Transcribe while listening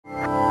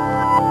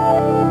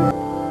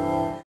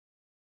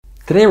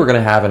Today we're going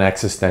to have an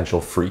existential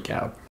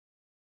freakout.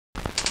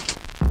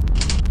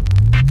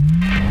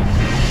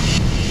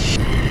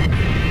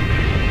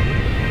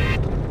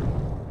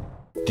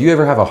 Do you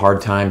ever have a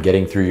hard time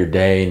getting through your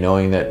day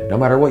knowing that no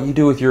matter what you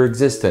do with your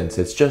existence,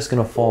 it's just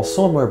going to fall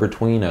somewhere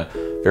between a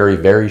very,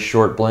 very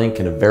short blink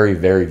and a very,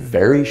 very,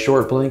 very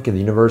short blink in the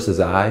universe's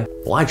eye?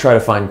 Well, I try to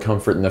find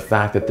comfort in the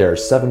fact that there are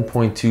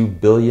 7.2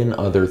 billion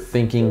other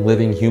thinking,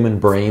 living human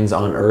brains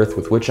on Earth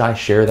with which I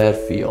share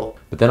that feel.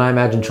 But then I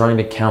imagine trying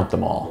to count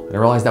them all, and I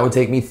realized that would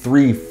take me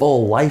 3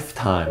 full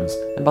lifetimes.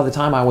 And by the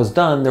time I was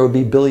done, there would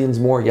be billions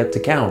more yet to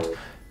count.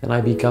 And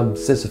I become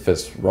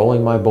Sisyphus,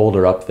 rolling my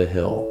boulder up the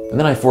hill. And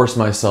then I force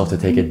myself to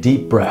take a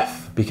deep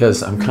breath,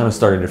 because I'm kind of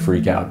starting to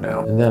freak out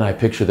now. And then I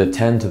picture the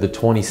 10 to the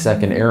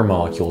 22nd air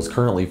molecules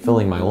currently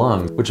filling my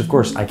lungs, which of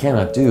course I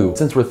cannot do.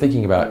 Since we're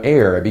thinking about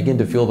air, I begin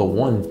to feel the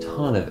 1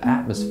 ton of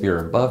atmosphere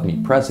above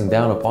me pressing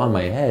down upon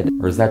my head.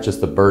 Or is that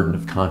just the burden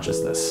of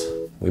consciousness?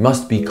 We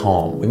must be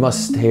calm. We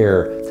must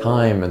stare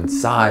time and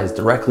size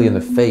directly in the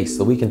face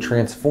so we can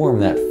transform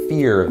that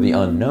fear of the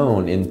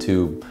unknown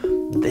into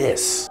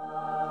this.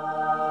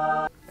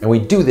 And we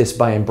do this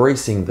by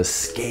embracing the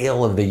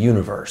scale of the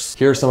universe.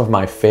 Here are some of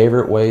my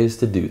favorite ways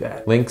to do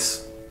that.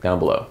 Links down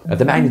below. At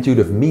the magnitude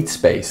of meat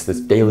space,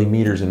 that's daily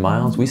meters and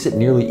miles, we sit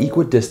nearly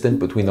equidistant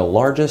between the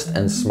largest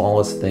and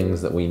smallest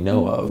things that we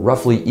know of.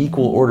 Roughly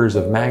equal orders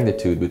of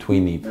magnitude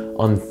between the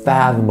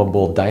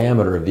unfathomable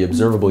diameter of the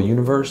observable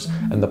universe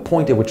and the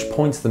point at which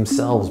points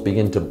themselves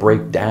begin to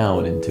break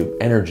down into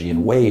energy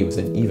and waves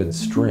and even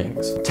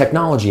strings.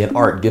 Technology and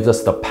art gives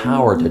us the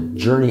power to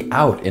journey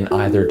out in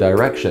either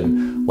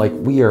direction. Like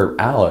we are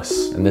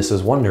Alice and this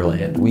is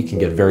Wonderland. We can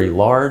get very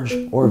large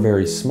or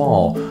very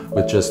small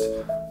with just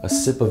a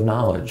sip of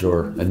knowledge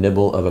or a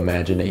nibble of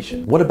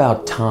imagination. What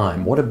about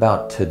time? What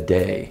about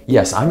today?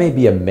 Yes, I may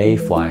be a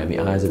mayfly in the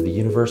eyes of the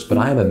universe, but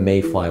I am a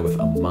mayfly with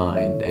a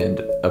mind and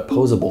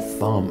opposable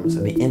thumbs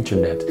and the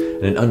internet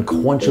and an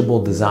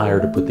unquenchable desire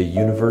to put the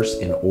universe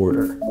in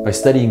order. By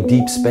studying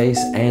deep space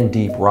and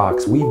deep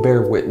rocks, we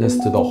bear witness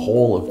to the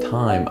whole of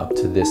time up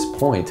to this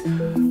point.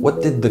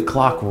 What did the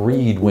clock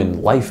read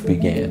when life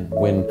began,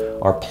 when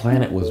our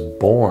planet was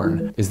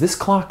born? Is this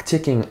clock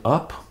ticking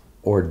up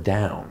or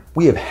down?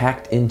 We have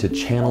hacked into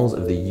channels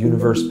of the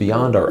universe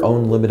beyond our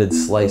own limited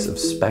slice of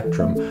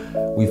spectrum.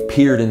 We've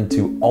peered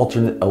into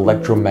alternate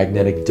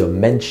electromagnetic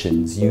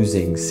dimensions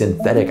using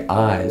synthetic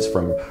eyes,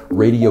 from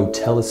radio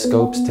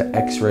telescopes to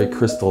X-ray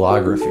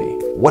crystallography.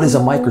 What is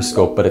a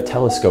microscope but a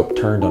telescope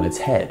turned on its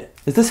head?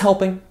 Is this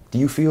helping? Do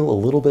you feel a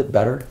little bit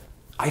better?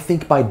 I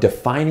think by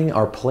defining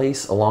our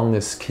place along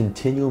this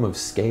continuum of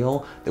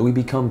scale that we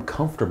become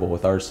comfortable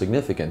with our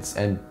significance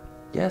and,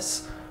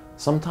 yes,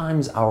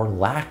 sometimes our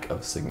lack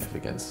of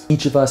significance.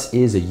 Each of us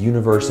is a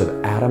universe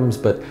of atoms,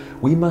 but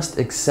we must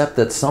accept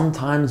that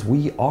sometimes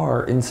we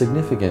are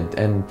insignificant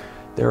and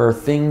there are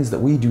things that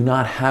we do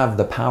not have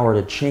the power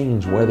to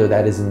change, whether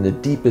that is in the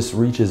deepest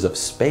reaches of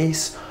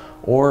space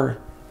or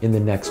in the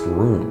next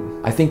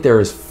room. I think there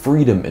is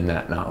freedom in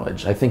that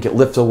knowledge. I think it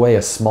lifts away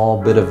a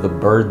small bit of the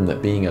burden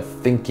that being a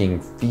thinking,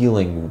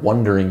 feeling,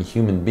 wondering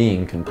human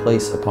being can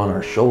place upon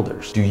our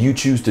shoulders. Do you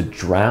choose to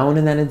drown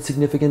in that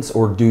insignificance,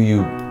 or do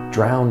you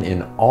drown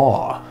in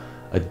awe,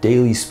 a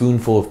daily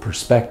spoonful of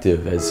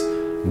perspective as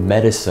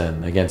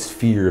medicine against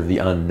fear of the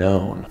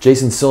unknown?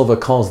 Jason Silva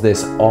calls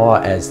this awe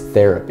as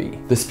therapy.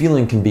 This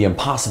feeling can be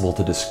impossible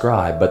to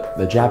describe, but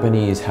the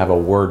Japanese have a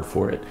word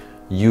for it: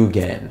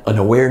 yugen, an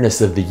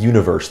awareness of the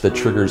universe that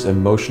triggers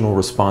emotional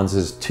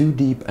responses too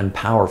deep and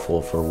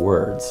powerful for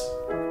words.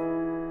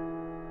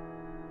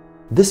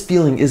 This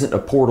feeling isn't a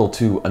portal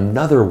to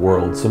another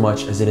world so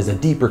much as it is a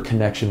deeper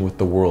connection with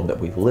the world that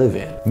we live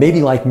in.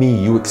 Maybe like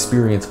me, you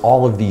experience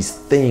all of these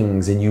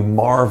things and you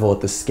marvel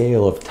at the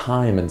scale of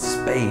time and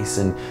space,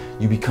 and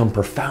you become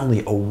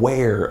profoundly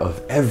aware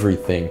of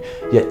everything,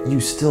 yet you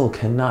still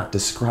cannot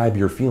describe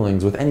your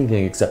feelings with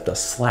anything except a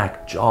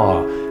slack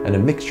jaw and a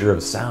mixture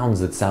of sounds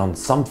that sound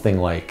something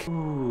like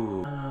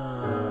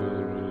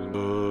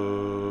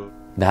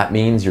that.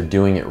 Means you're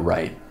doing it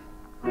right.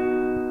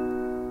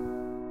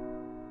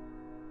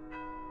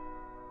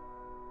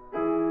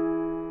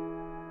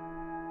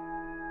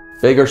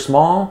 Big or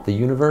small, the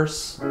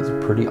universe is a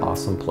pretty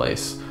awesome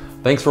place.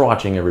 Thanks for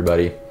watching,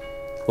 everybody.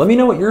 Let me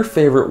know what your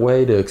favorite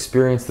way to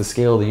experience the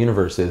scale of the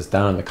universe is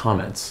down in the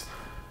comments.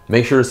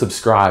 Make sure to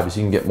subscribe so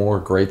you can get more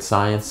great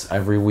science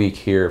every week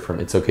here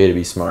from It's Okay to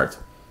Be Smart.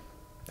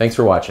 Thanks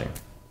for watching.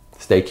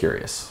 Stay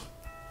curious.